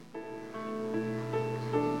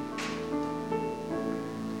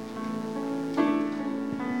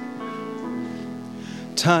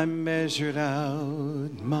Time measured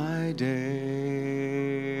out my days.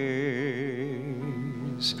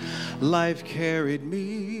 Life carried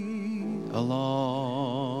me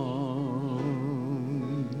along.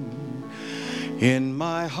 In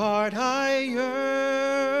my heart I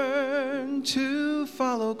yearn to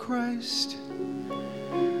follow Christ,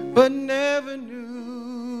 but never knew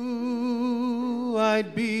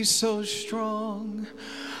I'd be so strong.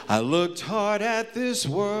 I looked hard at this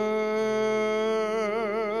world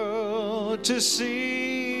to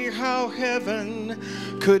see how heaven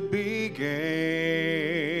could be gained,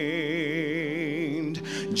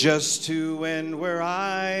 just to end where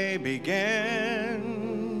I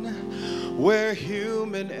began, where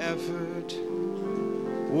human effort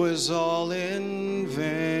was all in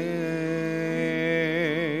vain.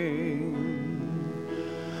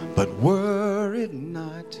 But were it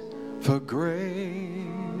not for grace,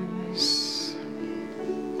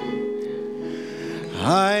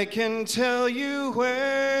 I can tell you where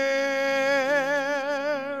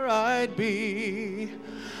I'd be,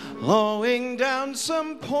 lowing down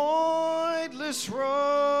some pointless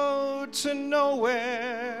road to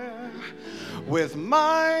nowhere, with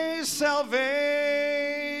my salvation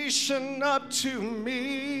up to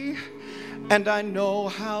me, and I know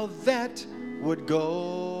how that would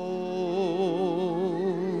go.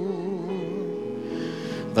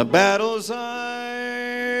 The battles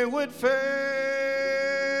I would face,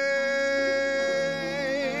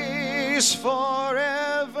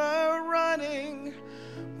 forever running,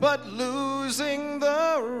 but losing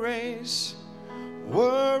the race,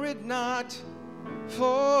 were it not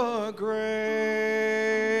for grace.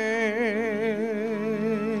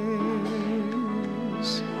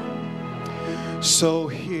 So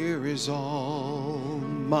here is all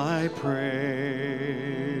my praise.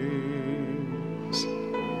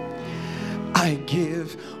 I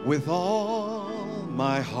give with all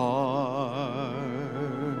my heart,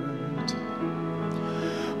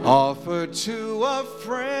 offered to a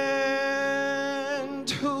friend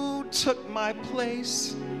who took my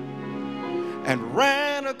place and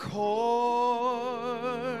ran a course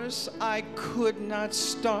I could not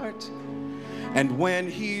start. And when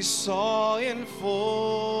he saw in full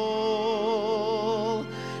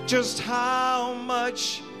just how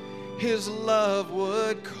much his love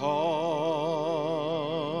would cost,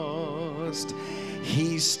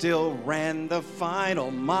 he still ran the final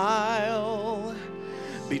mile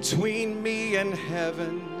between me and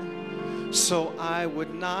heaven, so I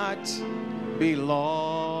would not be lost.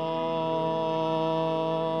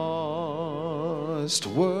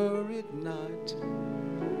 Were it not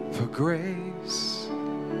for grace,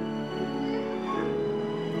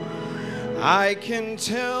 I can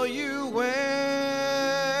tell you where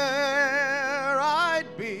I'd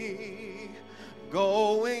be,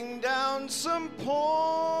 going down some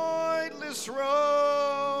pointless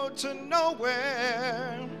road to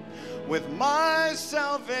nowhere, with my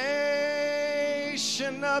salvation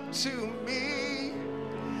up to me,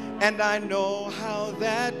 and I know how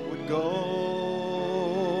that would go.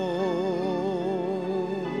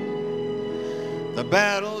 The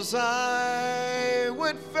battles I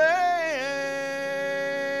would face,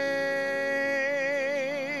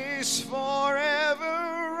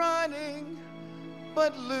 forever running,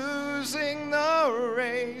 but losing the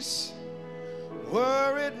race,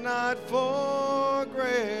 were it not for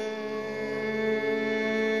grace.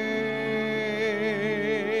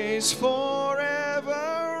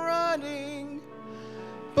 Forever running,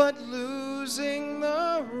 but losing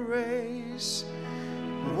the race,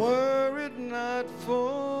 were it not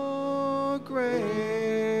for grace.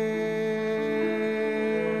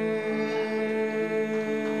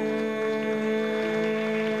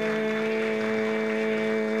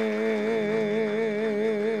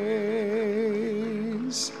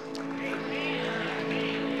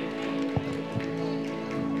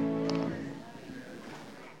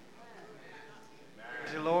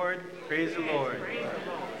 Praise the Lord, praise the Lord.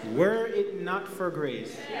 Were it not for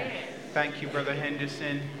grace. Thank you, Brother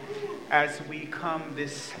Henderson. As we come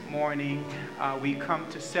this morning, we come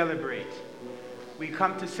to celebrate. We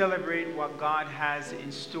come to celebrate what God has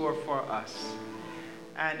in store for us.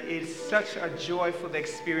 And it's such a joyful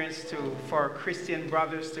experience for Christian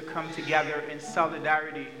brothers to come together in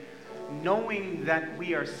solidarity, knowing that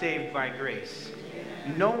we are saved by grace,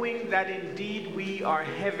 knowing that indeed we are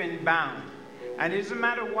heaven bound. And it doesn't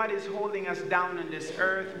matter what is holding us down on this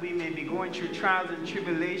earth. We may be going through trials and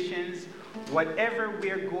tribulations. Whatever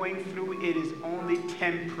we're going through, it is only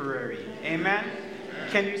temporary. Amen?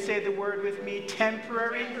 Can you say the word with me?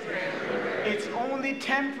 Temporary? It's only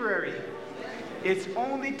temporary. It's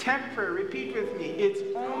only temporary. Repeat with me. It's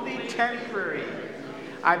only temporary.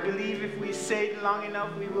 I believe if we say it long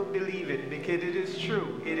enough, we will believe it, because it is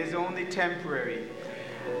true. It is only temporary.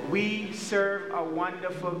 We serve a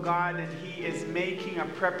wonderful God, and He is making a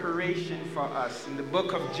preparation for us. In the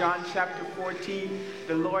book of John chapter 14,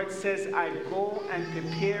 the Lord says, I go and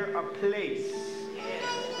prepare a place.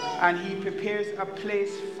 And He prepares a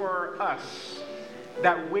place for us,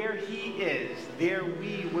 that where He is, there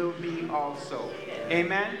we will be also.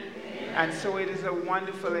 Amen? And so it is a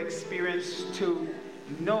wonderful experience to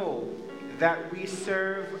know that we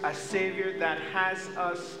serve a Savior that has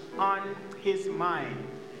us on His mind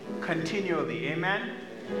continually. Amen?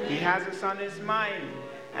 He has us on His mind,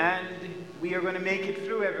 and we are going to make it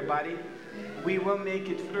through, everybody. We will make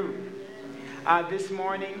it through. This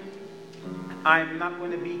morning, I'm not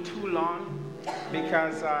going to be too long,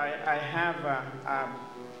 because I have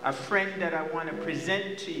a friend that I want to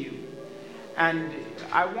present to you. And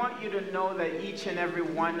I want you to know that each and every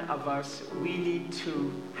one of us, we need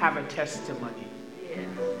to have a testimony.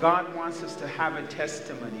 God wants us to have a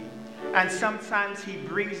testimony. And sometimes He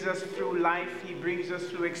brings us through life, He brings us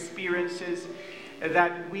through experiences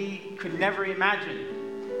that we could never imagine.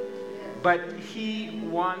 But He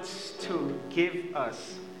wants to give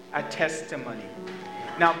us a testimony.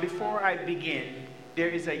 Now, before I begin, there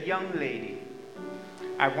is a young lady.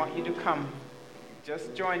 I want you to come.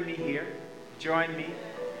 Just join me here. Join me.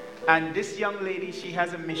 And this young lady, she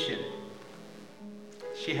has a mission.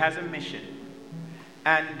 She has a mission.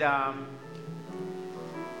 And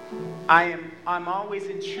I'm always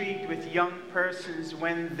intrigued with young persons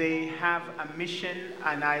when they have a mission,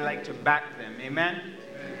 and I like to back them. Amen?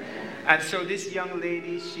 And so this young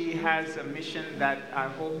lady, she has a mission that I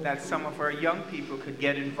hope that some of our young people could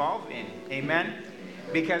get involved in. Amen?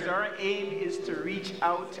 Because our aim is to reach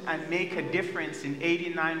out and make a difference in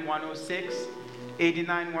 89-106,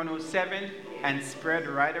 89-107, and spread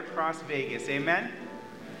right across Vegas. Amen?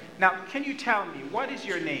 Now, can you tell me, what is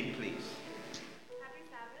your name, please? Happy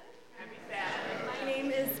Sabbath. Happy Sabbath. My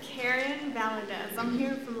name is Karen Valadez. I'm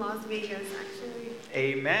here from Las Vegas, actually.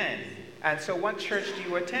 Amen. And so what church do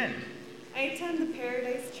you attend? I attend the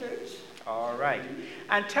Paradise Church. All right.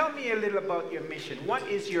 And tell me a little about your mission. What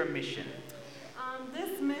is your mission?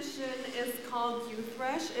 This mission is called Youth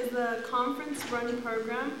Rush. It's a conference-run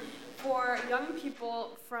program for young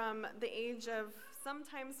people from the age of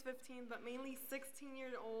sometimes 15, but mainly 16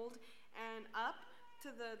 years old and up to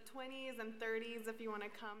the 20s and 30s if you want to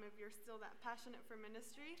come, if you're still that passionate for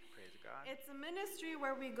ministry. Praise God. It's a ministry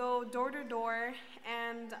where we go door to door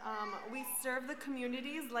and we serve the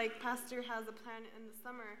communities, like Pastor has a plan in the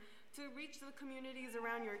summer to reach the communities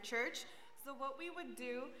around your church. So what we would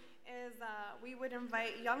do is we would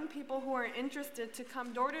invite young people who are interested to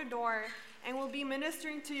come door to door, and we'll be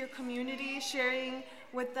ministering to your community, sharing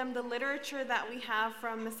with them the literature that we have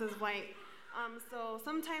from Mrs. White. So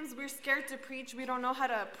sometimes we're scared to preach. We don't know how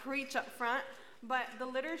to preach up front, but the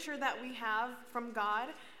literature that we have from God,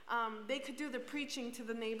 they could do the preaching to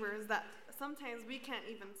the neighbors that sometimes we can't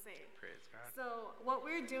even say. Praise God. So what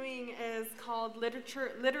we're doing is called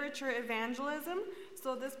literature evangelism.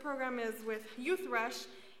 So this program is with Youth Rush,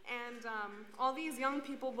 and all these young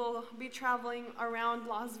people will be traveling around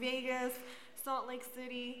Las Vegas, Salt Lake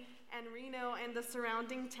City, and Reno and the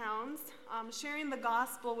surrounding towns, sharing the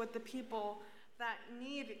gospel with the people that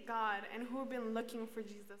need God and who have been looking for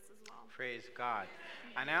Jesus as well. Praise God.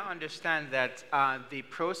 And I understand that the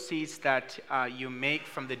proceeds that you make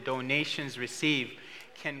from the donations received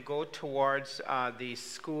can go towards the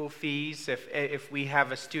school fees. If we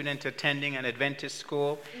have a student attending an Adventist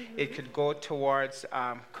school, it could go towards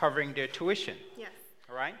covering their tuition. Yes.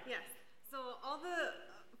 All right? Yes. So all the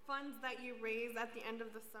funds that you raise at the end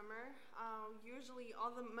of the summer, usually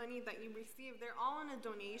all the money that you receive, they're all in a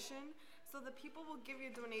donation. So the people will give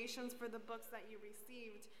you donations for the books that you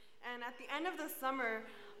received. And at the end of the summer,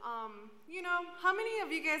 how many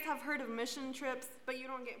of you guys have heard of mission trips, but you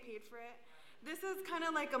don't get paid for it? This is kind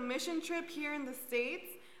of like a mission trip here in the States,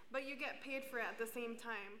 but you get paid for it at the same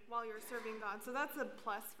time while you're serving God. So that's a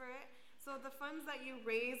plus for it. So the funds that you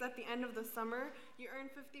raise at the end of the summer, you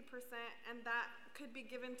earn 50%, and that could be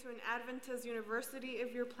given to an Adventist university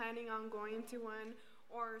if you're planning on going to one,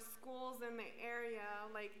 or schools in the area,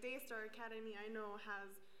 like Daystar Academy, I know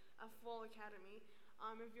has a full academy.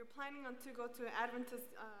 If you're planning on to go to an Adventist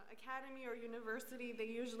academy or university, they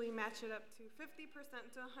usually match it up to 50%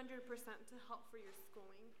 to 100% to help for your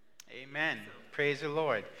schooling. Amen. Praise the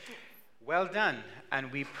Lord. Well done.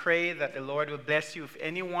 And we pray that the Lord will bless you. If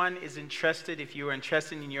anyone is interested, if you are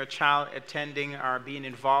interested in your child attending or being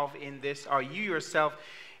involved in this, or you yourself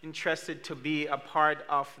interested to be a part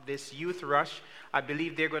of this Youth Rush, I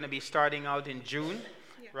believe they're going to be starting out in June.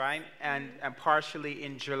 Yes. right? And partially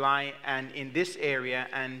in July and in this area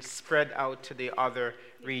and spread out to the other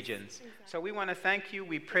regions. Exactly. So we want to thank you.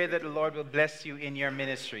 We pray that the Lord will bless you in your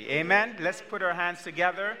ministry. Amen. Let's put our hands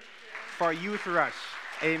together for Youth Rush.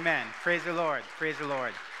 Amen. Praise the Lord. Praise the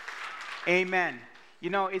Lord. Amen. You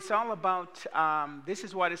know, it's all about, this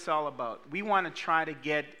is what it's all about. We want to try to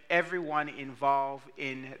get everyone involved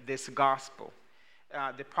in this gospel,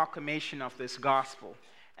 the proclamation of this gospel.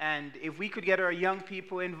 And if we could get our young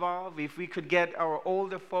people involved, if we could get our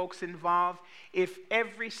older folks involved, if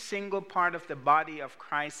every single part of the body of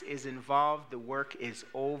Christ is involved, the work is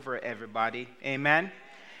over, everybody. Amen?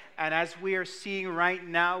 And as we are seeing right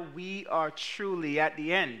now, we are truly at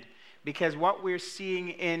the end. Because what we're seeing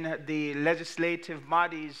in the legislative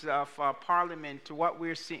bodies of Parliament, what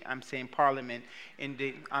we're seeing, I'm saying Parliament,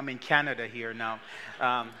 I'm in Canada here now,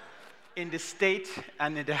 in the state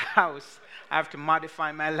and in the House, I have to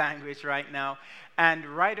modify my language right now, and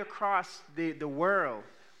right across the world,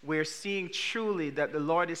 we're seeing truly that the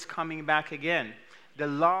Lord is coming back again. The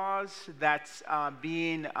laws that's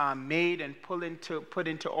being made and put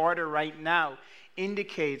into order right now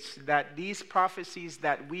indicates that these prophecies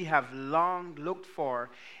that we have long looked for,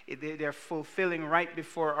 they're fulfilling right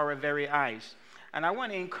before our very eyes. And I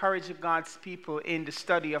want to encourage God's people in the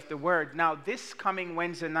study of the Word. Now, this coming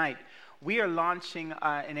Wednesday night, we are launching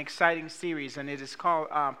an exciting series, and it is called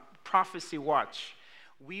Prophecy Watch.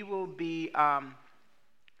 We will be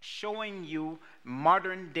showing you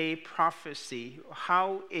modern day prophecy,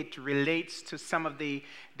 how it relates to some of the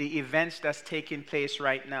events that's taking place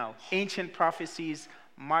right now. Ancient prophecies,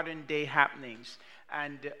 modern day happenings.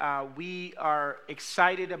 And we are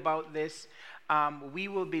excited about this. We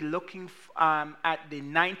will be looking at the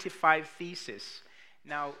 95 Theses.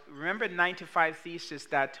 Now, remember 95 Theses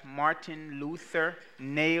that Martin Luther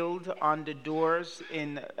nailed on the doors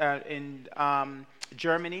in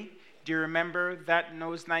Germany? Do you remember that,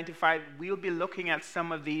 those 95? We'll be looking at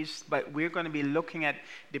some of these, but we're going to be looking at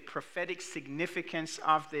the prophetic significance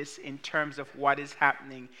of this in terms of what is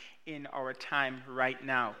happening in our time right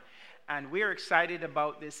now. And we're excited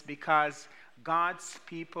about this because God's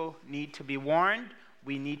people need to be warned.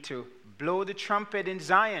 We need to blow the trumpet in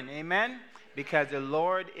Zion, amen? Because the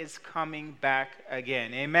Lord is coming back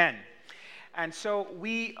again, amen. And so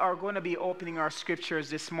we are going to be opening our scriptures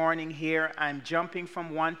this morning here. I'm jumping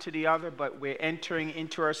from one to the other, but we're entering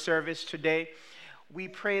into our service today. We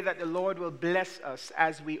pray that the Lord will bless us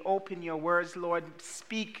as we open your words, Lord.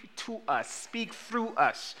 Speak to us, speak through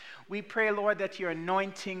us. We pray, Lord, that your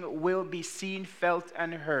anointing will be seen, felt,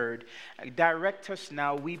 and heard. Direct us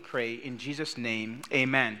now, we pray, in Jesus' name,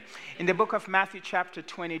 amen. In the book of Matthew chapter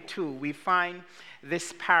 22, we find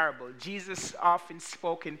this parable. Jesus often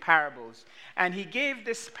spoke in parables. And he gave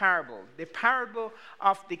this parable, the parable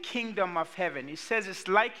of the kingdom of heaven. He says it's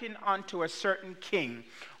likened unto a certain king,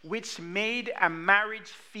 which made a marriage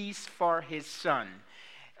feast for his son.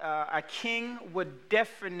 A king would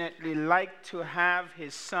definitely like to have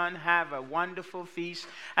his son have a wonderful feast.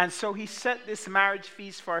 And so he set this marriage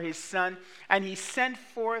feast for his son, and he sent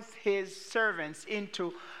forth his servants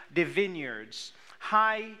into the vineyards,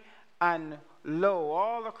 high and low,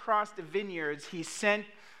 all across the vineyards. He sent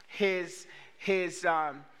his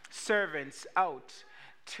servants out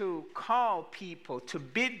to call people, to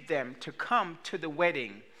bid them to come to the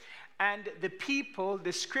wedding. And the people,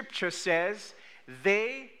 the scripture says,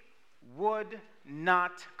 they would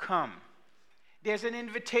not come. There's an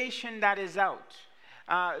invitation that is out.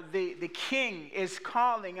 The king is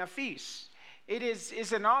calling a feast. It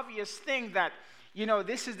is an obvious thing that, you know,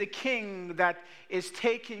 this is the king that is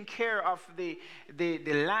taking care of the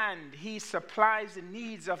land. He supplies the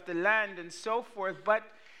needs of the land and so forth. But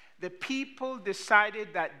the people decided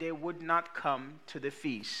that they would not come to the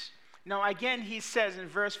feast. Now, again, he says in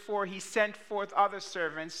verse 4, he sent forth other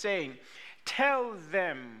servants, saying, tell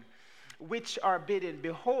them which are bidden,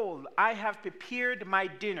 behold, I have prepared my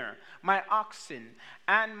dinner, my oxen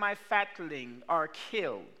and my fatling are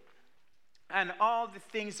killed, and all the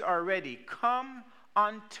things are ready. Come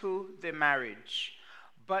unto the marriage.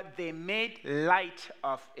 But they made light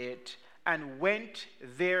of it and went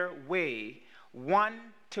their way, one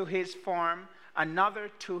to his farm, another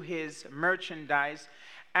to his merchandise,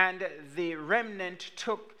 and the remnant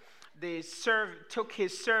took his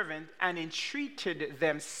servant and entreated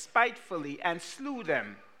them spitefully and slew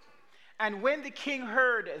them. And when the king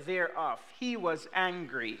heard thereof, he was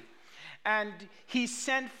angry. And he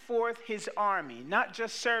sent forth his army, not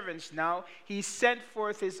just servants now, he sent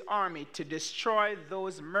forth his army to destroy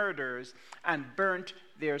those murderers and burnt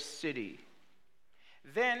their city.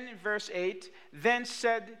 Then, verse 8, then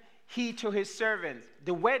said he to his servant,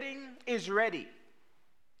 the wedding is ready,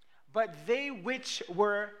 but they which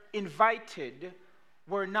were invited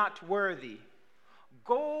were not worthy.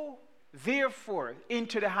 Go therefore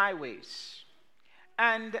into the highways,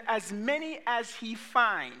 and as many as he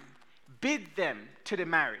find, bid them to the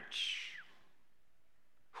marriage.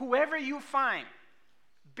 Whoever you find,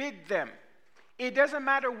 bid them. It doesn't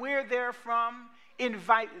matter where they're from,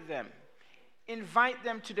 invite them. Invite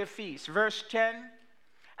them to the feast. Verse 10,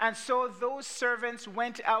 and so those servants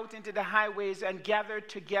went out into the highways and gathered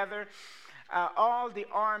together all the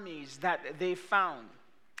armies that they found,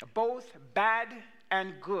 both bad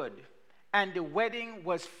and good, and the wedding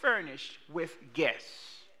was furnished with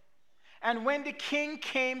guests. And when the king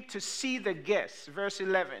came to see the guests, verse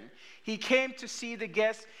 11, he came to see the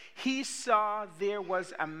guests, he saw there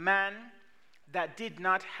was a man that did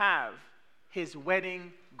not have his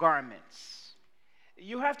wedding garments.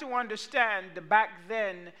 You have to understand that back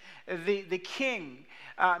then, the king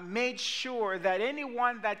made sure that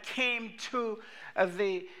anyone that came to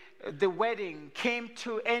the wedding, came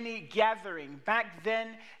to any gathering, back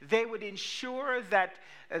then they would ensure that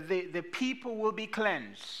the people will be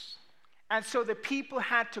cleansed. And so the people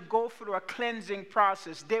had to go through a cleansing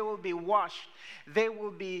process. They will be washed. They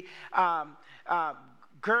will be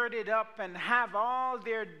girded up and have all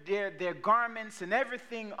their garments and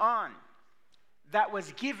everything on that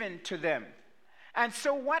was given to them. And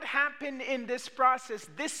so what happened in this process?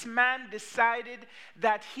 This man decided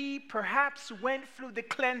that he perhaps went through the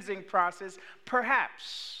cleansing process.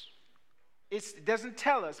 Perhaps. It doesn't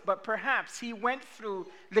tell us, but perhaps he went through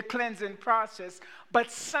the cleansing process,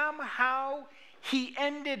 but somehow he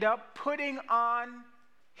ended up putting on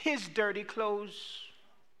his dirty clothes.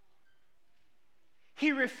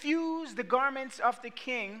 He refused the garments of the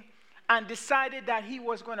king and decided that he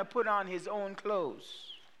was going to put on his own clothes.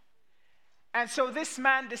 And so this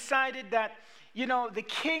man decided that, the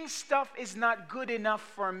king's stuff is not good enough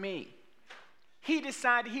for me. He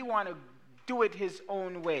decided he wanted to do it his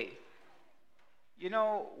own way.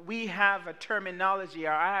 We have a terminology,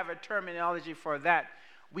 or I have a terminology for that.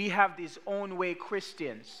 We have these own way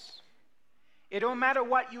Christians. It don't matter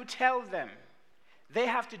what you tell them. They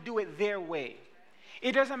have to do it their way.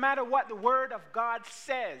 It doesn't matter what the word of God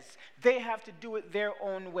says. They have to do it their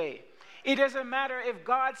own way. It doesn't matter if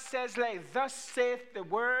God says, like, thus saith the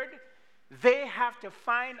word. They have to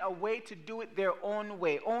find a way to do it their own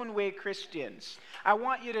way. Own way Christians. I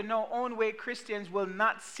want you to know, own way Christians will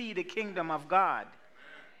not see the kingdom of God.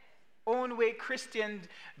 Own way Christians,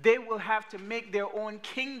 they will have to make their own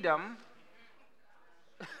kingdom.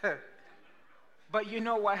 But you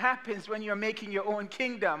know what happens when you're making your own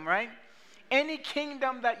kingdom, right? Any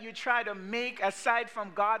kingdom that you try to make aside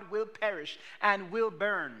from God will perish and will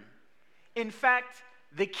burn. In fact,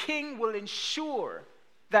 the king will ensure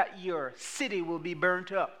that your city will be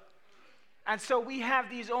burnt up. And so we have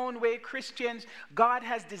these own way Christians. God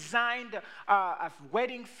has designed a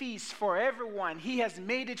wedding feast for everyone. He has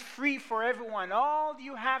made it free for everyone. All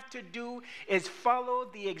you have to do is follow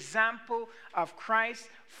the example of Christ,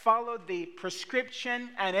 follow the prescription,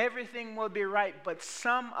 and everything will be right. But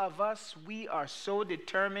some of us, we are so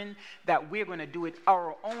determined that we're going to do it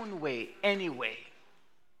our own way anyway.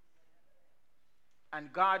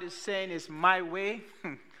 And God is saying, it's my way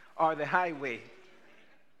or the highway.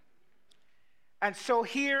 And so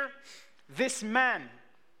here, this man,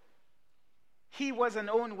 he was an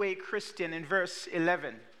own way Christian in verse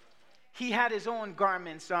 11. He had his own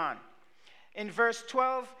garments on. In verse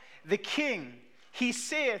 12, the king, he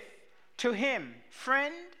saith to him,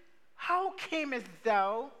 friend, how camest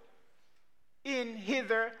thou in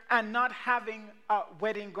hither and not having a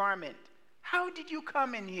wedding garment? How did you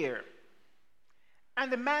come in here?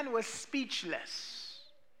 And the man was speechless.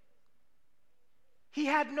 He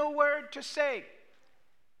had no word to say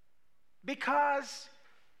because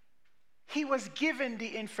he was given the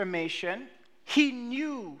information. He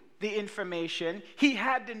knew the information. He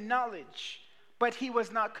had the knowledge, but he was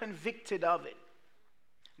not convicted of it.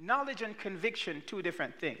 Knowledge and conviction, two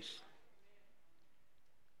different things.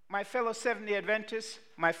 My fellow Seventh-day Adventists,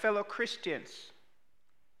 my fellow Christians,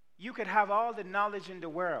 you could have all the knowledge in the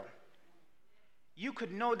world. You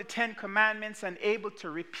could know the 10 Commandments and able to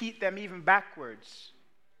repeat them even backwards.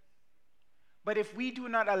 But if we do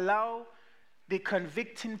not allow the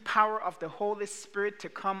convicting power of the Holy Spirit to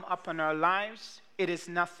come upon our lives, it is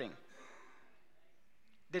nothing.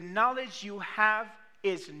 The knowledge you have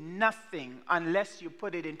is nothing unless you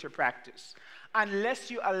put it into practice.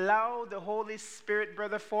 Unless you allow the Holy Spirit,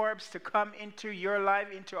 Brother Forbes, to come into your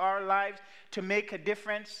life, into our lives, to make a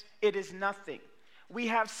difference, it is nothing. We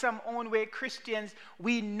have some own way Christians.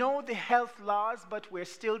 We know the health laws, but we're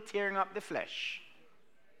still tearing up the flesh.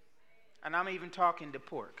 And I'm even talking the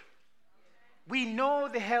pork. We know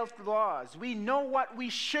the health laws. We know what we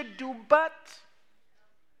should do, but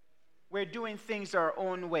we're doing things our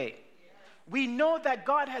own way. We know that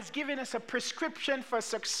God has given us a prescription for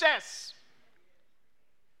success,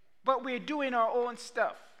 but we're doing our own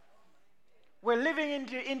stuff. We're living in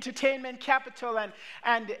the entertainment capital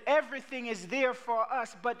and everything is there for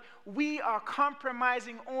us, but we are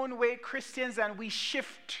compromising own way Christians and we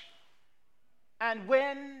shift. And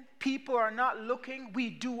when people are not looking, we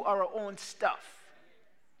do our own stuff,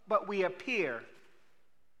 but we appear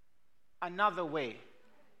another way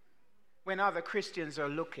when other Christians are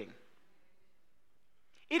looking.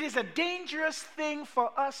 It is a dangerous thing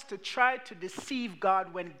for us to try to deceive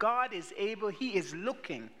God when God is able, He is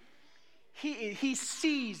looking. He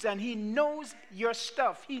sees and He knows your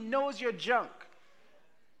stuff. He knows your junk.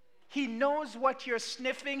 He knows what you're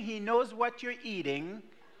sniffing. He knows what you're eating.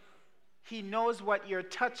 He knows what you're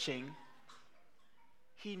touching.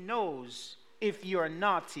 He knows if you're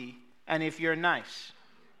naughty and if you're nice.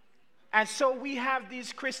 And so we have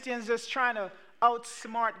these Christians just trying to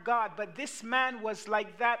outsmart God. But this man was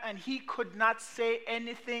like that and he could not say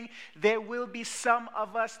anything. There will be some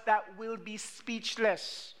of us that will be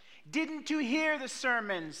speechless. Didn't you hear the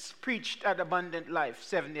sermons preached at Abundant Life,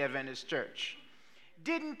 Seventh-day Adventist Church?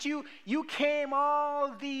 Didn't you? You came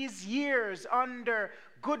all these years under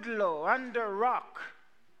Goodlow, under Rock,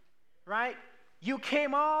 right? You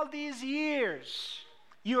came all these years.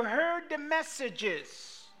 You heard the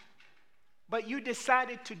messages, but you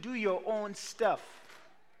decided to do your own stuff.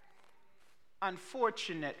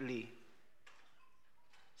 Unfortunately,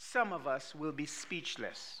 some of us will be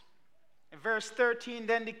speechless. In verse 13,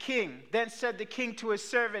 then said the king to his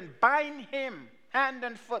servant, bind him hand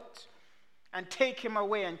and foot, and take him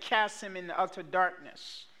away and cast him in the utter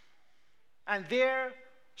darkness. And there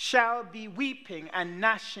shall be weeping and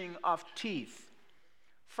gnashing of teeth.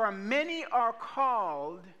 For many are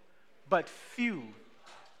called, but few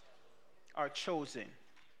are chosen.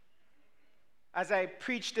 As I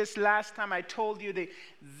preached this last time, I told you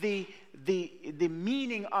the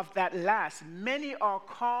meaning of that last. Many are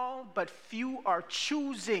called, but few are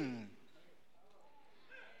choosing.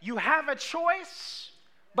 You have a choice,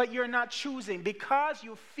 but you're not choosing because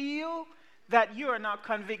you feel that you are not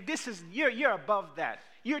convicted. You're above that.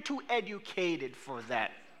 You're too educated for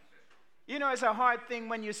that. You know, it's a hard thing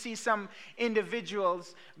when you see some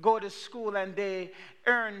individuals go to school and they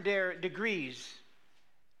earn their degrees.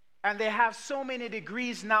 And they have so many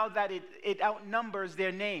degrees now that it outnumbers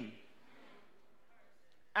their name.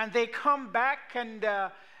 And they come back and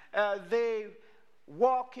they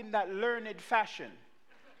walk in that learned fashion.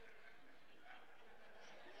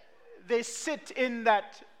 They sit in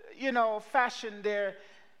that, fashion there.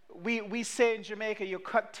 We say in Jamaica, you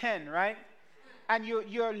cut 10, right? And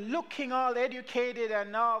you're looking all educated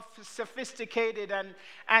and all sophisticated,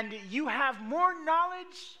 and you have more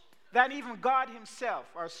knowledge than even God himself,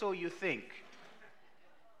 or so you think.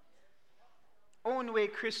 Own way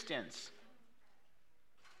Christians.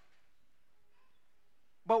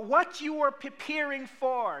 But what you are preparing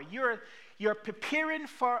for, you're preparing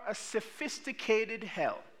for a sophisticated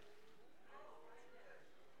hell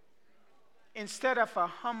instead of a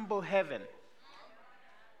humble heaven.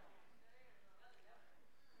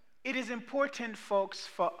 It is important, folks,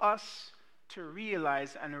 for us to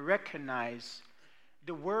realize and recognize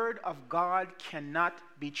the Word of God cannot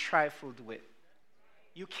be trifled with.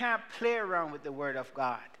 You can't play around with the Word of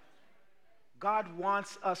God. God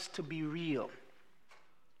wants us to be real.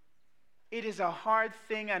 It is a hard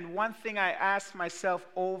thing, and one thing I ask myself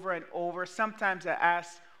over and over, sometimes I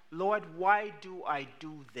ask, Lord, why do I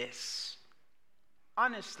do this?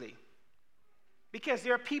 Honestly. Because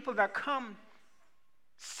there are people that come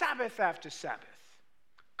Sabbath after Sabbath,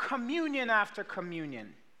 communion after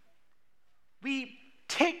communion. We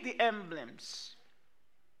take the emblems.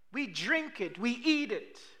 We drink it. We eat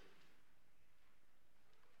it.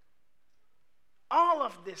 All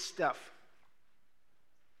of this stuff.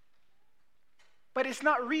 But it's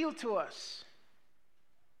not real to us.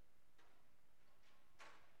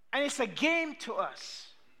 And it's a game to us.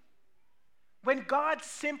 When God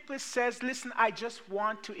simply says, listen, I just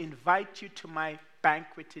want to invite you to my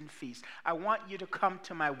banqueting feast. I want you to come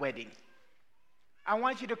to my wedding. I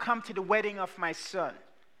want you to come to the wedding of my son.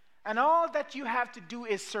 And all that you have to do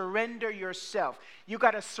is surrender yourself. You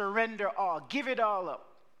got to surrender all. Give it all up.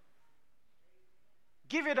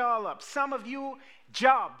 Give it all up. Some of you,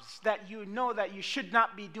 jobs that you know that you should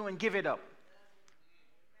not be doing, give it up.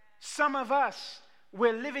 Some of us,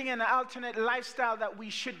 we're living in an alternate lifestyle that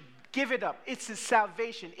we should give it up. It's a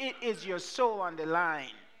salvation. It is your soul on the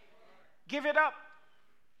line. Give it up.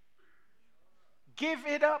 Give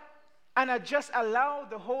it up. And just allow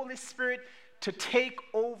the Holy Spirit to take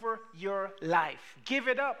over your life. Give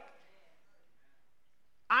it up.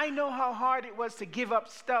 I know how hard it was to give up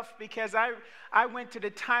stuff, because I went to the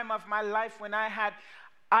time of my life when I had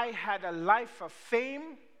a life of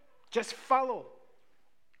fame. Just follow.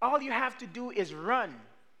 All you have to do is run.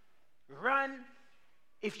 Run.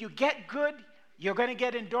 If you get good, you're going to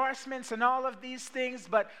get endorsements and all of these things.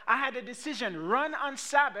 But I had a decision. Run on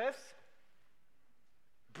Sabbath.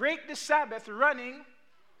 Break the Sabbath running.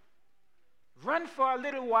 Run for a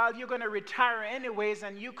little while. You're going to retire anyways,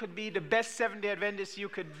 and you could be the best Seventh-day Adventist you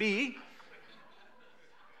could be.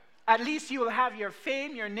 At least you will have your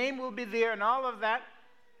fame, your name will be there, and all of that.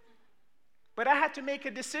 But I had to make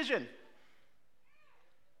a decision.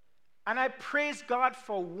 And I praise God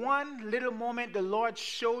for one little moment the Lord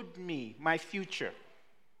showed me my future.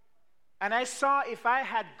 And I saw if I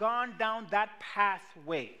had gone down that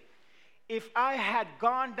pathway, if I had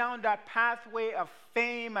gone down that pathway of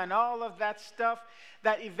fame and all of that stuff,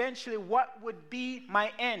 that eventually what would be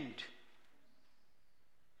my end?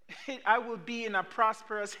 I would be in a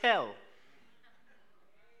prosperous hell.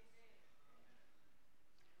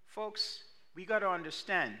 Folks, we got to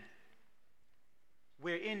understand,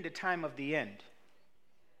 we're in the time of the end.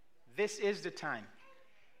 This is the time.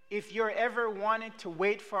 If you're ever wanting to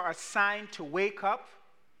wait for a sign to wake up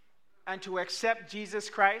and to accept Jesus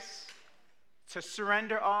Christ, to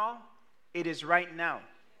surrender all, it is right now.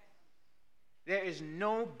 There is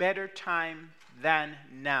no better time than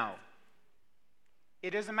now.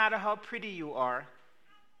 It doesn't matter how pretty you are.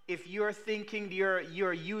 If you're thinking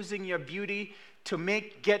you're using your beauty to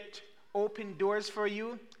get open doors for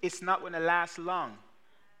you, it's not going to last long.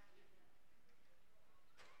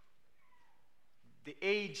 The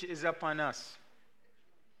age is upon us.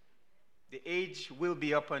 The age will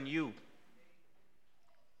be upon you.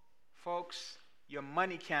 Folks, your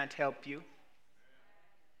money can't help you.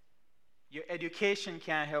 Your education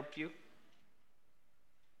can't help you.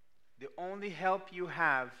 The only help you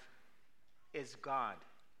have is God.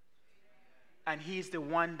 And He's the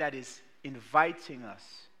one that is inviting us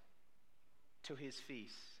to His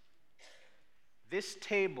feast. This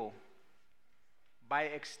table, by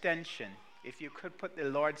extension, if you could put the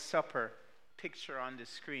Lord's Supper picture on the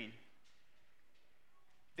screen.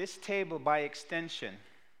 This table, by extension,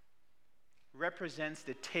 represents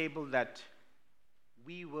the table that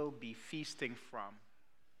we will be feasting from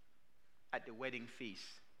at the wedding feast.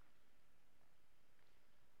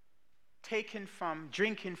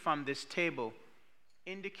 Drinking from this table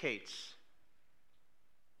indicates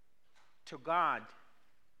to God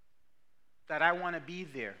that I want to be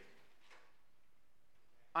there.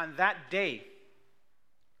 On that day,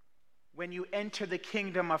 when you enter the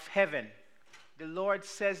kingdom of heaven, the Lord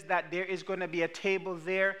says that there is going to be a table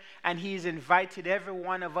there, and He's invited every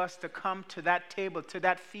one of us to come to that table, to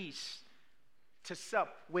that feast, to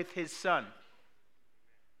sup with His Son.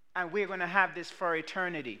 And we're going to have this for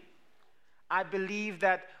eternity. I believe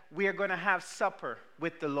that we're going to have supper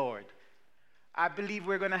with the Lord. I believe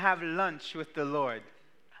we're going to have lunch with the Lord.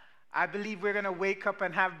 I believe we're going to wake up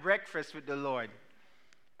and have breakfast with the Lord.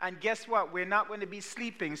 And guess what? We're not going to be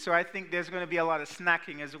sleeping, so I think there's going to be a lot of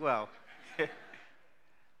snacking as well.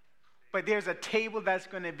 But there's a table that's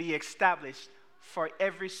going to be established for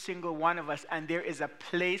every single one of us, and there is a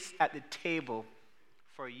place at the table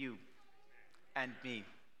for you and me.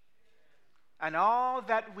 And all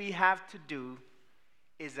that we have to do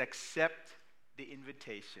is accept the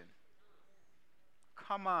invitation.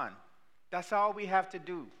 Come on. That's all we have to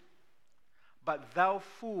do. But thou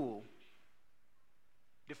fool,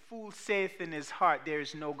 the fool saith in his heart, there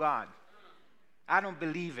is no God. I don't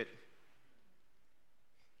believe it.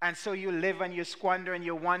 And so you live and you squander and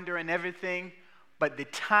you wonder and everything, but the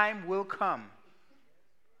time will come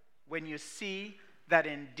when you see that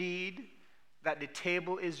indeed that the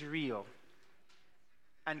table is real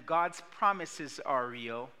and God's promises are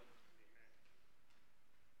real.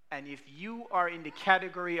 And if you are in the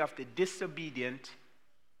category of the disobedient,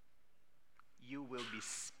 you will be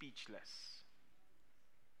speechless.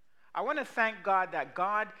 I want to thank God that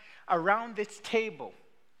God, around this table,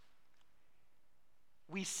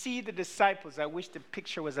 we see the disciples. I wish the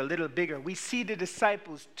picture was a little bigger. We see the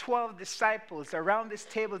disciples, 12 disciples around this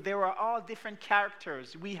table. They were all different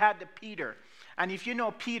characters. We had the Peter. And if you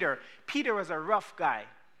know Peter, Peter was a rough guy.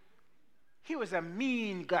 He was a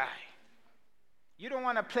mean guy. You don't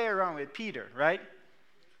want to play around with Peter, right?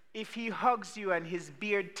 If he hugs you and his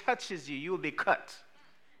beard touches you, you'll be cut.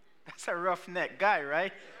 That's a roughneck guy,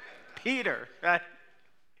 right? Peter, right?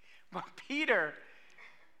 But Peter,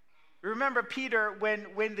 remember Peter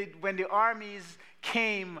when the armies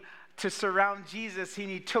came to surround Jesus, and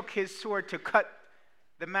he took his sword to cut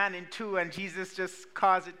the man in two, and Jesus just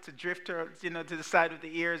caused it to drift to the side of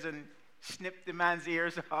the ears and snip the man's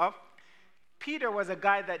ears off. Peter was a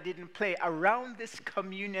guy that didn't play. Around this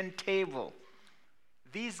communion table,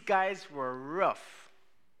 these guys were rough.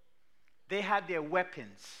 They had their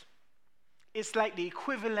weapons. It's like the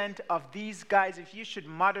equivalent of these guys. If you should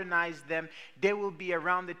modernize them, they will be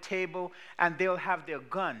around the table and they'll have their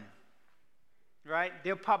gun, right?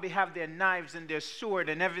 They'll probably have their knives and their sword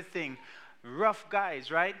and everything. Rough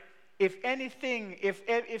guys, right? If anything,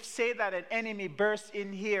 if say that an enemy bursts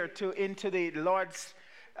in here into the Lord's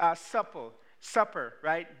supper,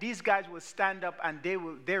 right? These guys will stand up and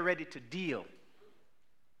they're ready to deal,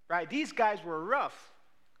 right? These guys were rough.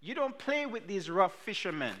 You don't play with these rough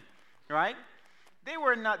fishermen, right? They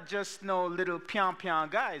were not just no little pion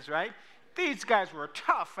guys, right? These guys were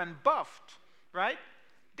tough and buffed, right?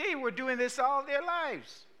 They were doing this all their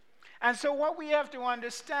lives. And so what we have to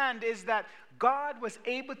understand is that God was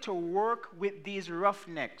able to work with these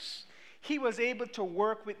roughnecks. He was able to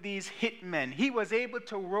work with these hitmen. He was able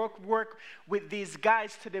to work with these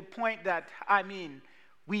guys to the point that,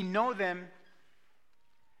 we know them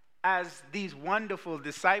as these wonderful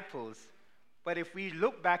disciples. But if we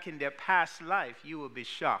look back in their past life, you will be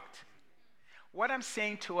shocked. What I'm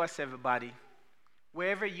saying to us, everybody,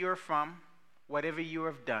 wherever you're from, whatever you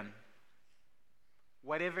have done,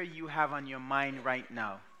 whatever you have on your mind right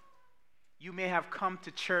now, you may have come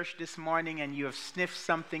to church this morning and you have sniffed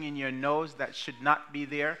something in your nose that should not be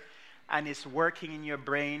there, and it's working in your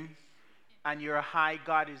brain, and you're high.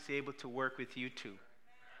 God is able to work with you too.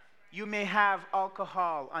 You may have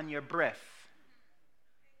alcohol on your breath.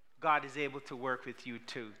 God is able to work with you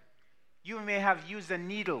too. You may have used a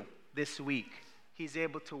needle this week. He's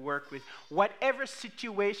able to work with whatever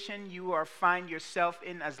situation you find yourself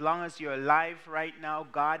in. As long as you're alive right now,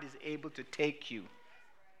 God is able to take you.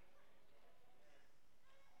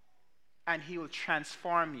 And he will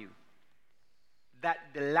transform you. That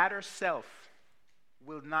the latter self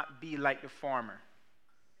will not be like the former.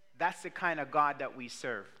 That's the kind of God that we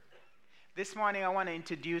serve. This morning I want to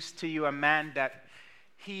introduce to you a man that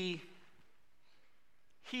he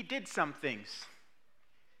did some things.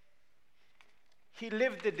 He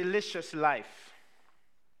lived a delicious life.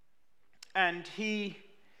 And he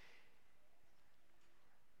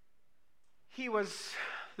was,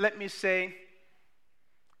 let me say,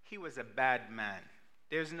 he was a bad man.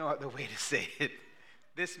 There's no other way to say it.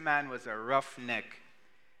 This man was a roughneck.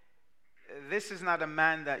 This is not a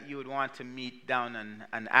man that you would want to meet down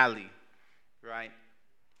an alley, right?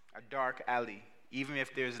 A dark alley, even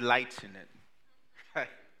if there's lights in it.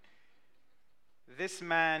 This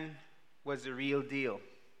man was the real deal.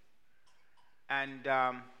 And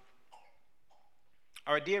our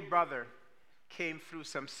dear brother came through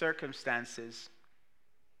some circumstances,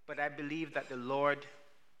 but I believe that the Lord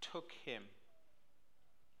took him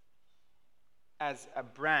as a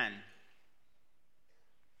brand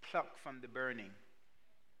plucked from the burning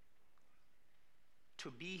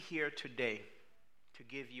to be here today to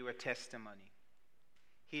give you a testimony.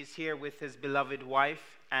 He's here with his beloved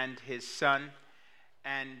wife and his son.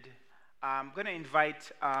 And I'm going to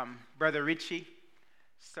invite Brother Richie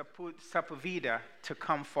Sepulveda to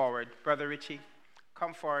come forward. Brother Richie,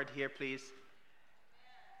 come forward here, please.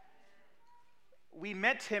 We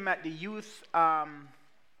met him at the youth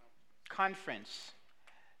conference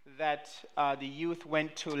that the youth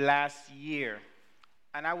went to last year.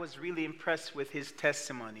 And I was really impressed with his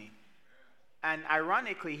testimony. And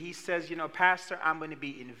ironically, he says, Pastor, I'm going to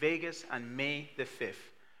be in Vegas on May the 5th.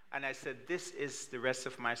 And I said, this is the rest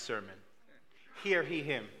of my sermon. Hear he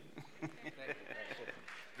him.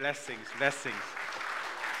 Blessings, blessings.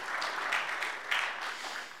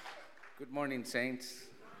 Good morning, saints.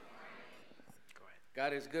 Go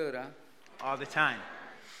ahead. God is good, huh? All the time.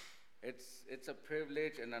 It's a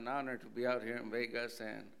privilege and an honor to be out here in Vegas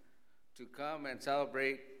and to come and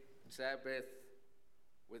celebrate Sabbath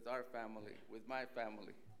with our family, with my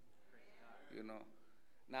family.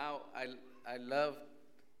 Now I love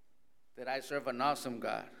that I serve an awesome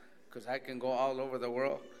God, because I can go all over the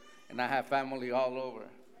world and I have family all over.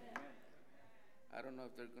 I don't know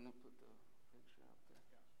if they're going to put the picture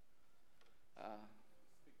up there.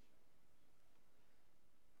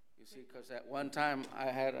 You see, because at one time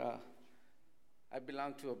I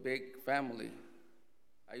belonged to a big family.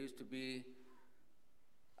 I used to be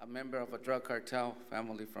a member of a drug cartel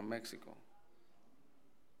family from Mexico.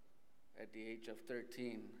 At the age of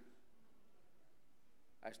 13,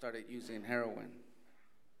 I started using heroin.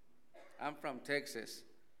 I'm from Texas.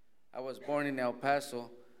 I was born in El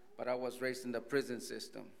Paso, but I was raised in the prison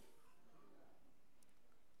system.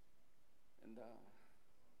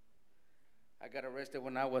 I got arrested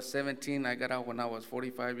when I was 17. I got out when I was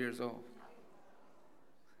 45 years old.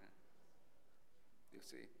 You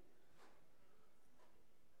see?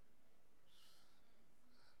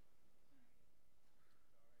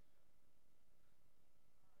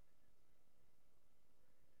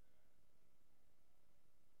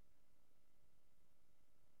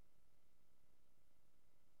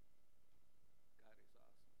 God is awesome.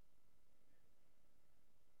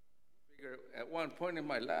 Figure at one point in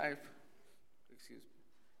my life,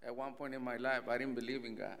 at one point in my life, I didn't believe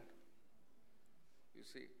in God. You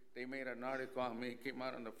see, they made an article on me, it came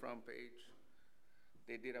out on the front page.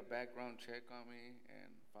 They did a background check on me and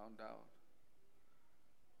found out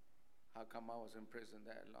how come I was in prison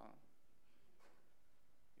that long.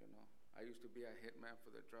 You know, I used to be a hitman for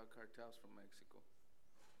the drug cartels from Mexico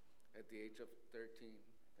at the age of 13.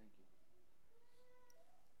 Thank you.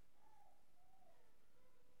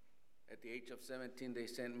 At the age of 17, they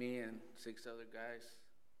sent me and 6 other guys,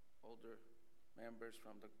 older members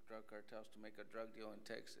from the drug cartels, to make a drug deal in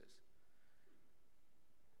Texas.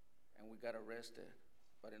 And we got arrested.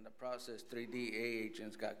 But in the process, 3 DEA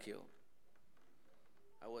agents got killed.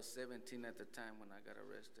 I was 17 at the time when I got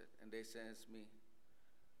arrested. And they sentenced me.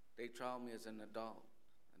 They tried me as an adult.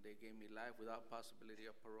 And they gave me life without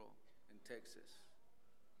possibility of parole in Texas.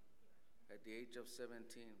 At the age of 17.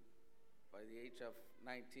 By the age of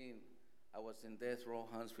 19, I was in death row,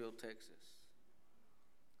 Huntsville, Texas,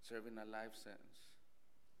 serving a life sentence.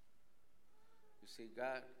 You see,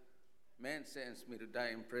 man sentenced me to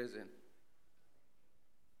die in prison,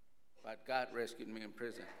 but God rescued me in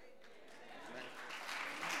prison.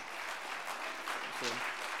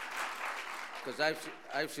 Because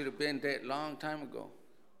I should have been dead long time ago.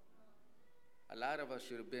 A lot of us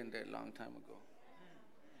should have been dead long time ago.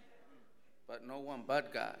 But no one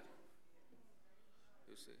but God.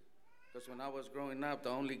 You see. Because when I was growing up, the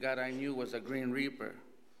only God I knew was a Green Reaper.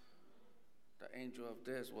 The angel of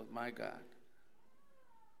death was my God.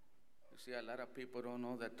 You see, a lot of people don't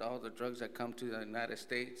know that all the drugs that come to the United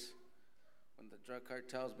States, when the drug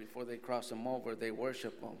cartels, before they cross them over, they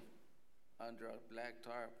worship them under a black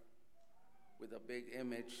tarp with a big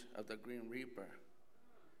image of the Green Reaper.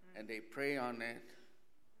 And they pray on it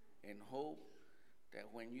in hope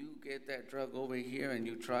that when you get that drug over here and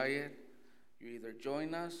you try it, you either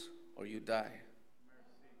join us or you die.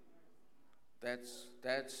 That's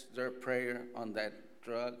their prayer on that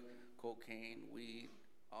drug, cocaine, weed,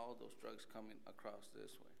 all those drugs coming across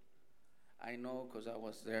this way. I know because I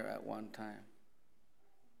was there at one time.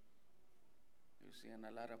 You see, and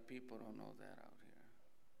a lot of people don't know that out here.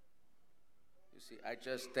 You see, I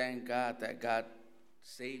just thank God that God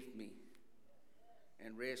saved me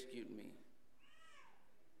and rescued me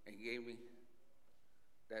and gave me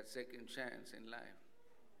that second chance in life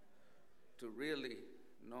to really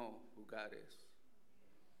know who God is.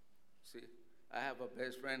 See, I have a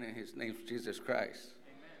best friend and his name's Jesus Christ.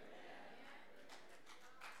 Amen.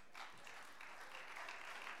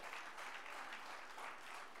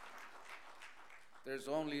 There's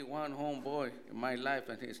only one homeboy in my life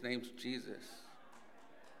and his name's Jesus.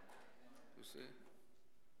 You see,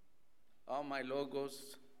 all my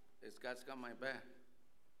logos is God's got my back.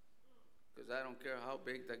 Because I don't care how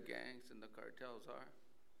big the gangs and the cartels are.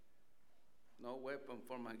 No weapon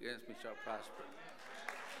formed against me shall prosper.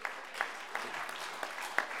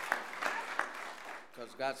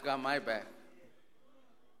 Because God's got my back.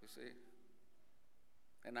 You see?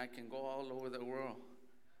 And I can go all over the world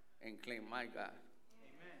and claim my God.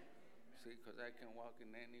 Amen. See, because I can walk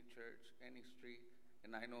in any church, any street,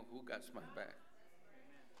 and I know who got my back.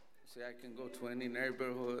 See, I can go to any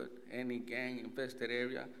neighborhood, any gang-infested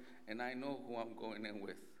area, and I know who I'm going in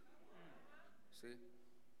with. See?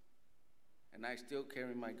 And I still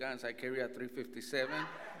carry my guns. I carry a .357.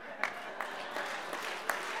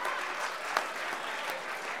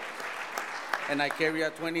 And I carry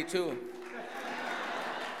a .22.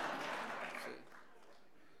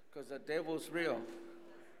 Because the devil's real.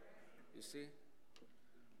 You see?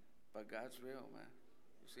 But God's real, man.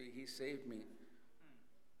 You see, he saved me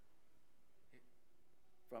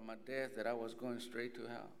from a death that I was going straight to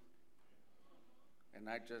hell. And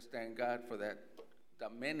I just thank God for that, the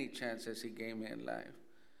many chances he gave me in life.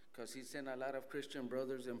 Because he sent a lot of Christian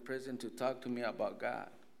brothers in prison to talk to me about God.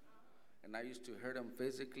 And I used to hurt them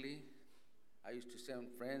physically. I used to send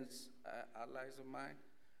friends, allies of mine,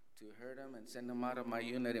 to hurt them and send them out of my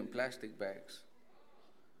unit in plastic bags.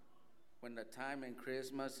 When the time in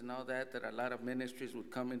Christmas and all that a lot of ministries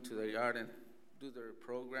would come into the yard and do their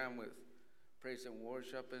program with praise and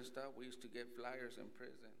worship and stuff, we used to get flyers in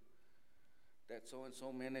prison that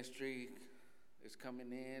so-and-so ministry is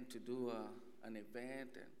coming in to do an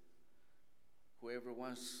event, and whoever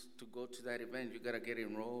wants to go to that event, you got to get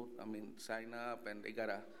enrolled. Sign up, and they got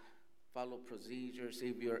to follow procedures, see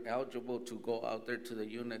if you're eligible to go out there to the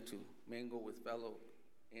unit to mingle with fellow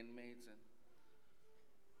inmates. And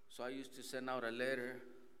so I used to send out a letter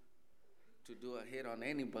to do a hit on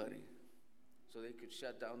anybody so they could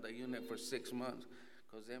shut down the unit for 6 months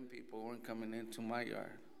because them people weren't coming into my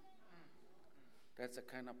yard. That's the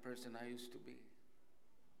kind of person I used to be.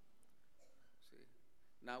 See,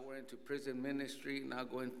 now we're into prison ministry.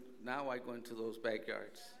 Now I go into those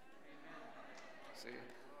backyards. See,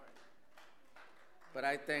 but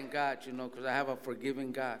I thank God, because I have a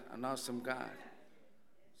forgiving God, an awesome God.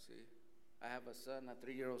 See, I have a son, a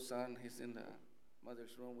 3-year-old son. He's in the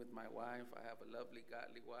mother's room with my wife. I have a lovely,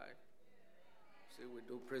 godly wife. See, we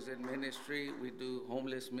do prison ministry. We do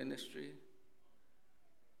homeless ministry.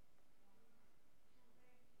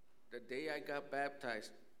 The day I got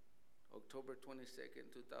baptized, October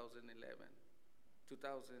 22nd,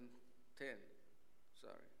 2010,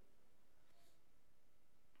 sorry.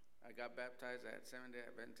 I got baptized at Seventh-day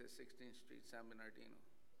Adventist, 16th Street, San Bernardino.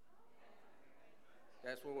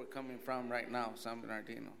 That's where we're coming from right now, San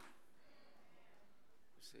Bernardino.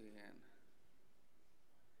 See, and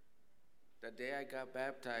the day I got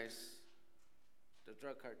baptized, the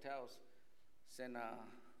drug cartels sent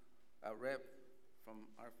a rep from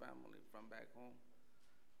our family from back home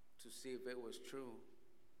to see if it was true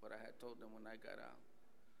what I had told them when I got out.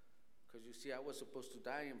 Because you see, I was supposed to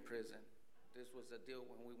die in prison. This was the deal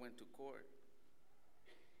when we went to court.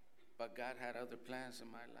 But God had other plans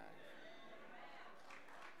in my life.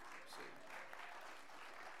 See,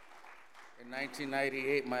 in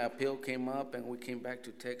 1998, my appeal came up, and we came back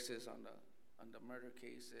to Texas on the murder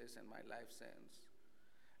cases and my life sentence.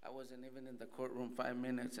 I wasn't even in the courtroom 5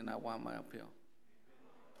 minutes, and I won my appeal.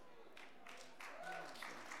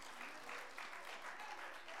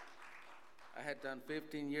 I had done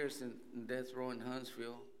 15 years in death row in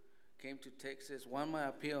Huntsville, came to Texas, won my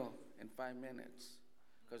appeal in 5 minutes,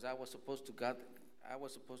 because I was supposed to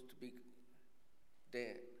be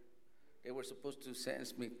dead. They were supposed to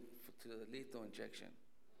sentence me to the lethal injection.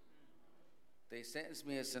 They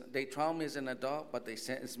tried me as an adult, but they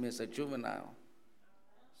sentenced me as a juvenile.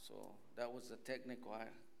 So that was the technical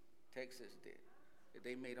Texas did.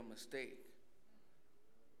 They made a mistake,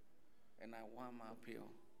 and I won my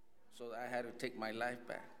appeal. So I had to take my life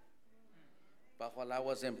back. But while I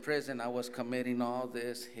was in prison, I was committing all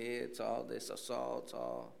this hits, all this assaults,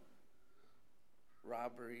 all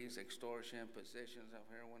robberies, extortion, possessions of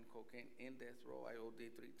heroin, cocaine in death row. I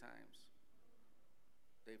OD'd 3 times.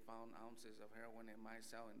 They found ounces of heroin in my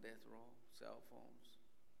cell in death row, cell phones.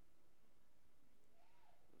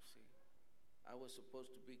 You see, I was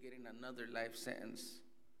supposed to be getting another life sentence.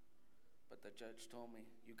 But the judge told me,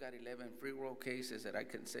 you got 11 free roll cases that I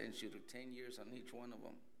can sentence you to 10 years on each one of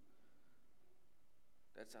them.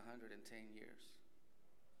 That's 110 years.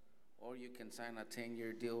 Or you can sign a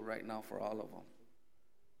 10-year deal right now for all of them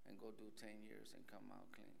and go do 10 years and come out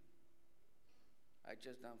clean. I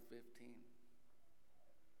just done 15.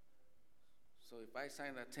 So if I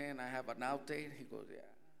sign a 10, I have an out date. He goes, yeah.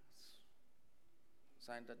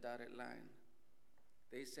 Sign the dotted line.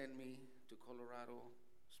 They sent me to Colorado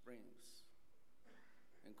Springs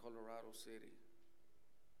in Colorado City.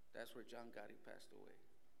 That's where John Gotti passed away.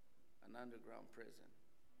 An underground prison.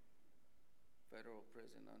 Federal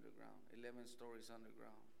prison underground. 11 stories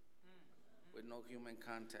underground. With no human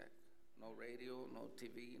contact. No radio, no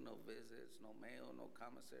TV, no visits, no mail, no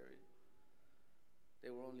commissary.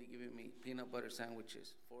 They were only giving me peanut butter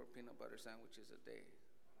sandwiches, 4 peanut butter sandwiches a day.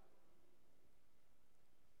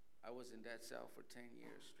 I was in that cell for 10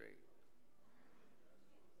 years straight.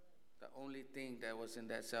 The only thing that was in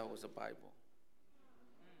that cell was a Bible.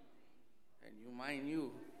 And mind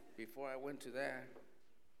you, before I went to there,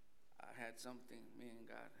 I had something, me and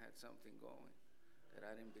God had something going that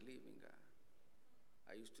I didn't believe in God.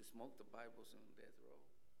 I used to smoke the Bibles in death row.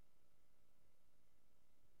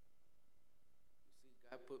 You see,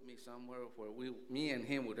 God put me somewhere where me and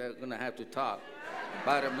him were going to have to talk,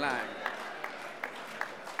 bottom line.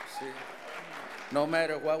 See? No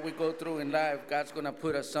matter what we go through in life, God's going to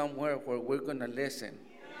put us somewhere where we're going to listen.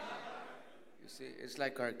 You see, it's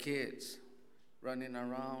like our kids running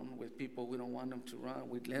around with people we don't want them to run.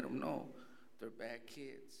 We let them know they're bad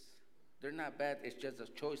kids. They're not bad. It's just the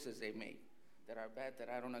choices they make that are bad that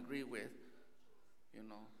I don't agree with.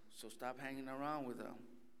 So stop hanging around with them.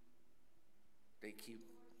 They keep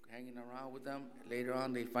hanging around with them. Later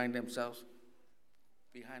on, they find themselves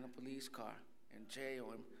behind a police car in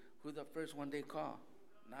jail. And who the first one they call?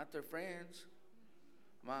 Not their friends.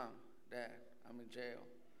 Mom, Dad, I'm in jail.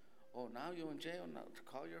 Oh, now you're in jail? Now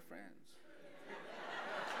call your friends.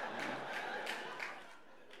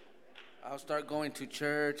 I'll start going to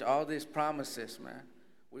church, all these promises, man.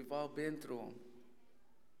 We've all been through them.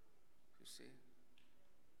 You see?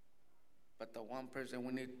 But the one person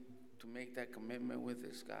we need to make that commitment with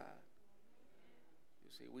is God. You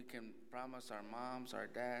see, we can promise our moms, our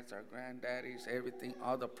dads, our granddaddies, everything,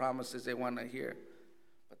 all the promises they want to hear.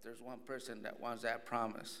 But there's one person that wants that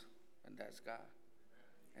promise, and that's God.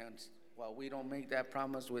 And while we don't make that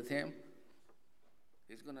promise with him,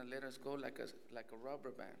 he's going to let us go like a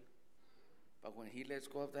rubber band. But when he lets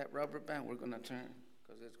go of that rubber band, we're going to turn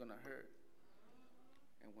because it's going to hurt.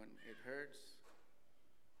 And when it hurts,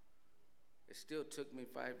 it still took me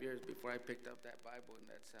 5 years before I picked up that Bible in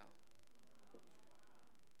that cell.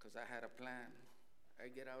 Because I had a plan.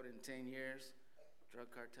 I get out in 10 years.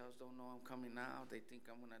 Drug cartels don't know I'm coming out. They think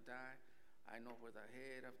I'm going to die. I know where the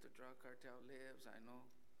head of the drug cartel lives. I know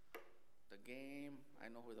the game. I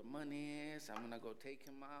know where the money is. I'm going to go take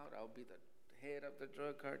him out. I'll be the head of the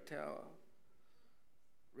drug cartel.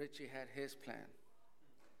 Richie had his plan.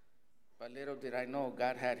 But little did I know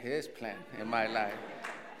God had his plan in my life.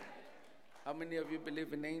 How many of you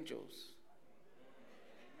believe in angels?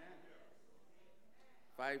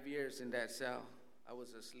 5 years in that cell, I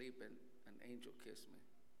was asleep and an angel kissed me.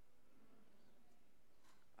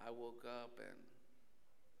 I woke up and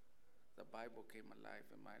the Bible came alive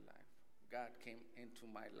in my life. God came into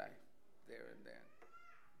my life there and then.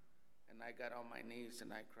 And I got on my knees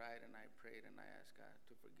and I cried and I prayed and I asked God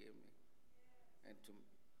to forgive me and to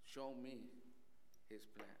show me his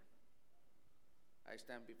plan. I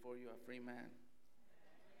stand before you a free man.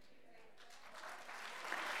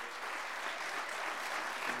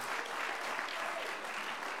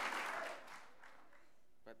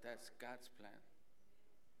 But that's God's plan.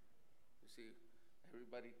 You see,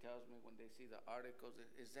 everybody tells me when they see the articles,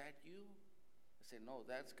 is that you? I say, no,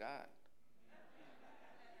 that's God.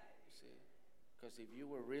 You see, because if you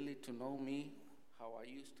were really to know me, how I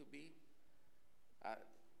used to be,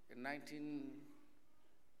 in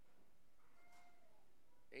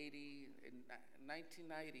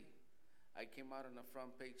 1990, I came out on the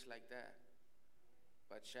front page like that,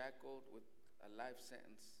 but shackled with a life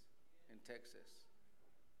sentence in Texas.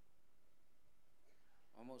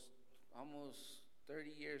 Almost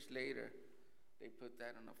 30 years later, they put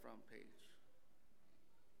that on the front page.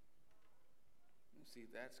 You see,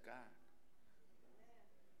 that's God.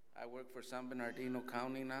 I work for San Bernardino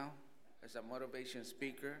County now as a motivation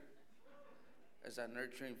speaker, as a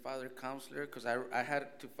nurturing father counselor, because I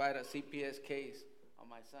had to fight a CPS case on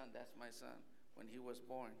my son. That's my son, when he was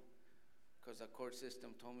born, because the court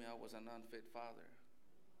system told me I was an unfit father.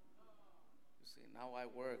 You see, now I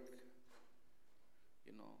work,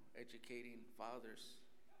 educating fathers,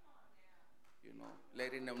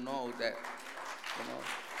 letting them know that,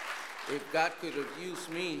 if God could have used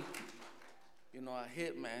me, a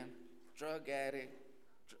hitman, drug addict,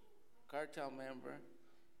 cartel member,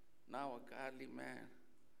 now a godly man,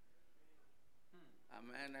 a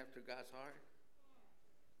man after God's heart,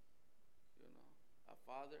 a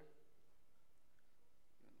father,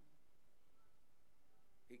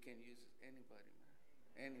 he can use anybody,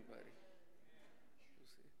 man, anybody. You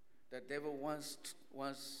see, the devil wants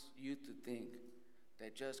you to think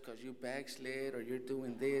that just because you backslid or you're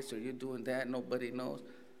doing this or you're doing that, nobody knows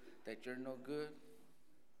that you're no good.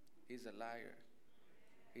 He's a liar.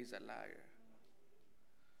 He's a liar.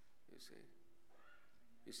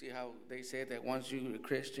 You see how they say that once you're a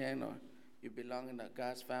Christian or you belong in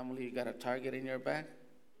God's family, you got a target in your back?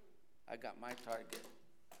 I got my target.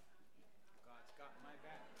 God's got my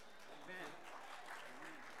back.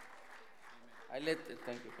 Amen.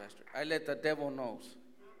 Thank you, Pastor. I let the devil knows.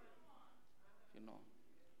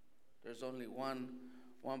 There's only one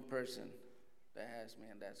person that has me,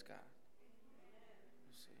 and that's God.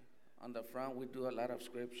 You see, on the front we do a lot of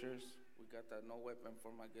scriptures. We got the no weapon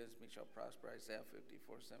formed against me shall prosper, Isaiah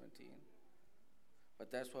 54:17.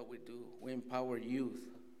 But that's what we do. We empower youth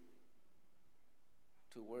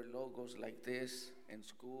to wear logos like this in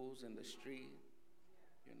schools, in the street.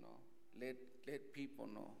 Let people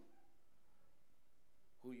know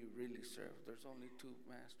who you really serve. There's only two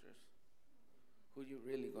masters. Who you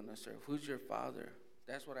really gonna serve? Who's your father?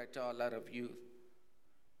 That's what I tell a lot of youth.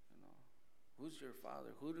 Who's your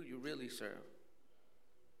father? Who do you really serve?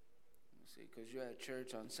 You see, because you're at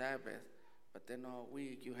church on Sabbath, but then all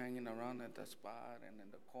week you hanging around at the spot and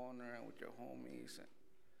in the corner and with your homies. And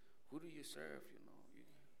who do you serve?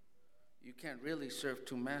 You can't really serve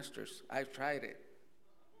two masters. I've tried it.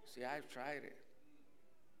 See, I've tried it.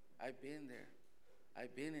 I've been there.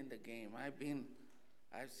 I've been in the game.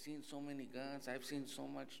 I've seen so many guns. I've seen so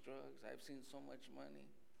much drugs. I've seen so much money.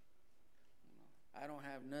 I don't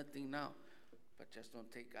have nothing now, but just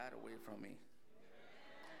don't take God away from me.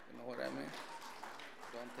 You know what I mean?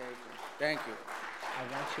 Don't take it. Thank you. I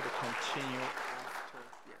want you to continue after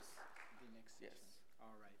Yes. the next session. Yes.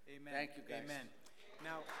 All right. Amen. Thank you, guys. Amen.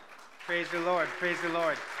 Now, praise the Lord. Praise the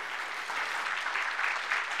Lord.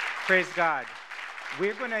 Praise God.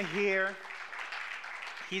 We're going to hear,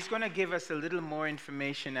 he's going to give us a little more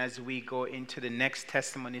information as we go into the next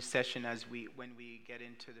testimony session when we get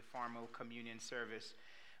into the formal communion service.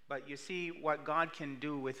 But you see what God can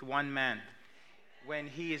do with one man when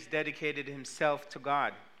he is dedicated himself to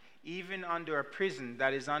God. Even under a prison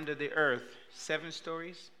that is under the earth, 7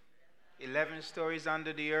 stories, 11 stories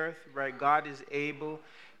under the earth, right? God is able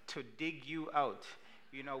to dig you out.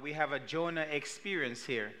 You know, we have a Jonah experience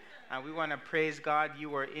here. And we want to praise God.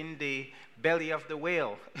 You are in the belly of the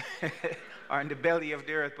whale or in the belly of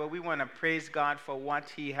the earth. But we want to praise God for what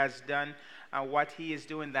he has done and what he is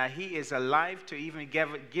doing, that he is alive to even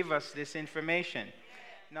give us this information.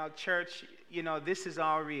 Now, church, you know, this is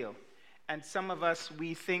all real. And some of us,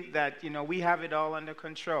 we think that, you know, we have it all under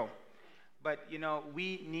control. But, you know,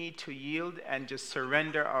 we need to yield and just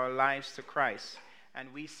surrender our lives to Christ.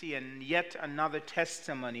 And we see yet another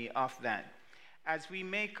testimony of that. As we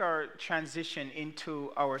make our transition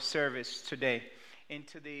into our service today,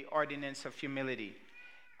 into the ordinance of humility,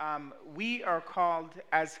 we are called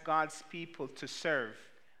as God's people to serve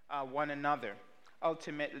one another,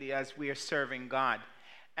 ultimately as we are serving God.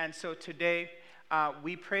 And so today,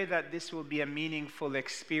 we pray that this will be a meaningful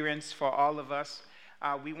experience for all of us.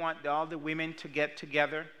 We want all the women to get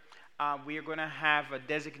together. We are going to have a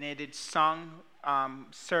designated song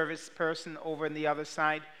service person over on the other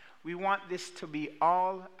side. We want this to be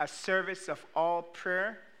all a service of all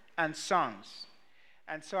prayer and songs.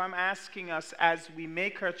 And so I'm asking us, as we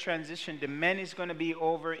make our transition, the men is going to be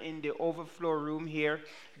over in the overflow room here.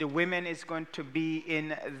 The women is going to be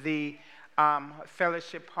in the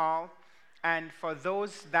fellowship hall. And for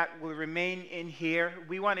those that will remain in here,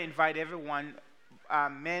 we want to invite everyone,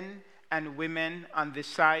 men and women on this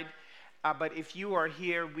side. But if you are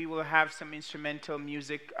here, we will have some instrumental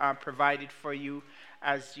music provided for you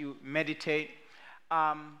as you meditate.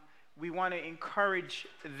 We want to encourage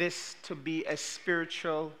this to be a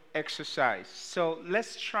spiritual exercise. So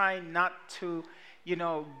let's try not to, you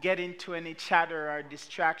know, get into any chatter or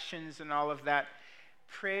distractions and all of that.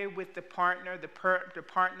 Pray with the partner, the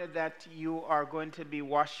partner that you are going to be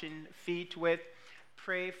washing feet with.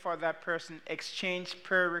 Pray for that person. Exchange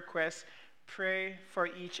prayer requests. Pray for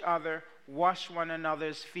each other. Wash one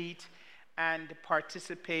another's feet. And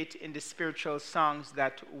participate in the spiritual songs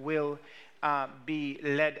that will be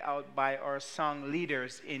led out by our song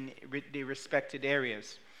leaders in the respected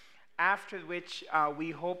areas. After which, we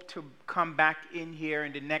hope to come back in here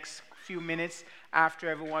in the next few minutes after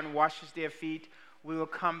everyone washes their feet. We will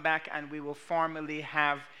come back and we will formally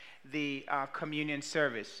have the communion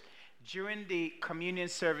service. During the communion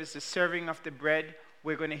service, the serving of the bread,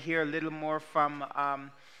 we're going to hear a little more from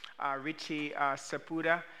Richie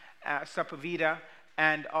Sapavita,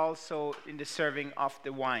 and also in the serving of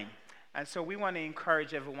the wine. And so we want to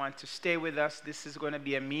encourage everyone to stay with us. This is going to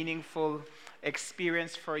be a meaningful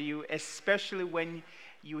experience for you, especially when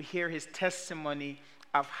you hear his testimony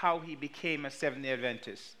of how he became a Seventh-day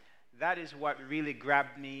Adventist. That is what really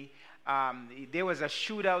grabbed me. There was a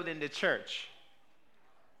shootout in the church.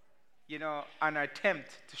 You know, an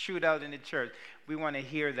attempt to shoot out in the church. We want to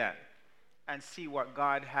hear that and see what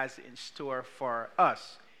God has in store for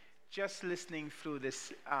us. Just listening through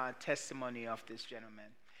this testimony of this gentleman.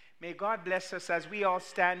 May God bless us as we all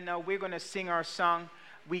stand now. We're going to sing our song,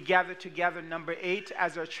 We Gather Together, number 8,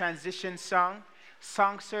 as our transition song.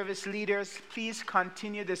 Song service leaders, please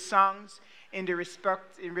continue the songs in the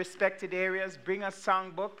respected areas. Bring a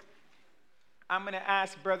songbook. I'm going to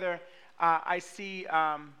ask Brother, I see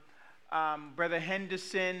Brother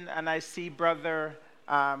Henderson, and I see Brother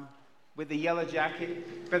with the yellow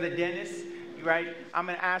jacket, Brother Dennis. Right? I'm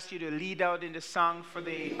going to ask you to lead out in the song for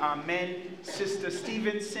the men. Sister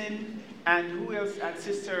Stevenson and who else? And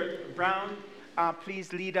Sister Brown,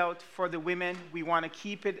 please lead out for the women. We want to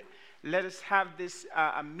keep it. Let us have this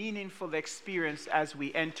a meaningful experience as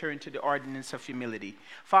we enter into the ordinance of humility.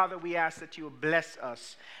 Father, we ask that you will bless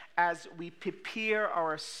us as we prepare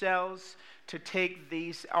ourselves to take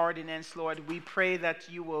these ordinances, Lord. We pray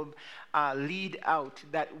that you will lead out,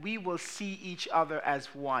 that we will see each other as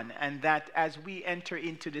one, and that as we enter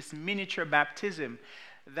into this miniature baptism,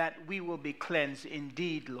 that we will be cleansed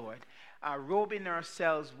indeed, Lord, robing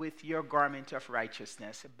ourselves with your garment of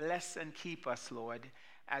righteousness. Bless and keep us, Lord,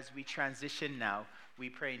 as we transition now. We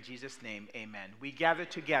pray in Jesus' name, amen. We gather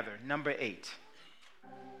together, number 8.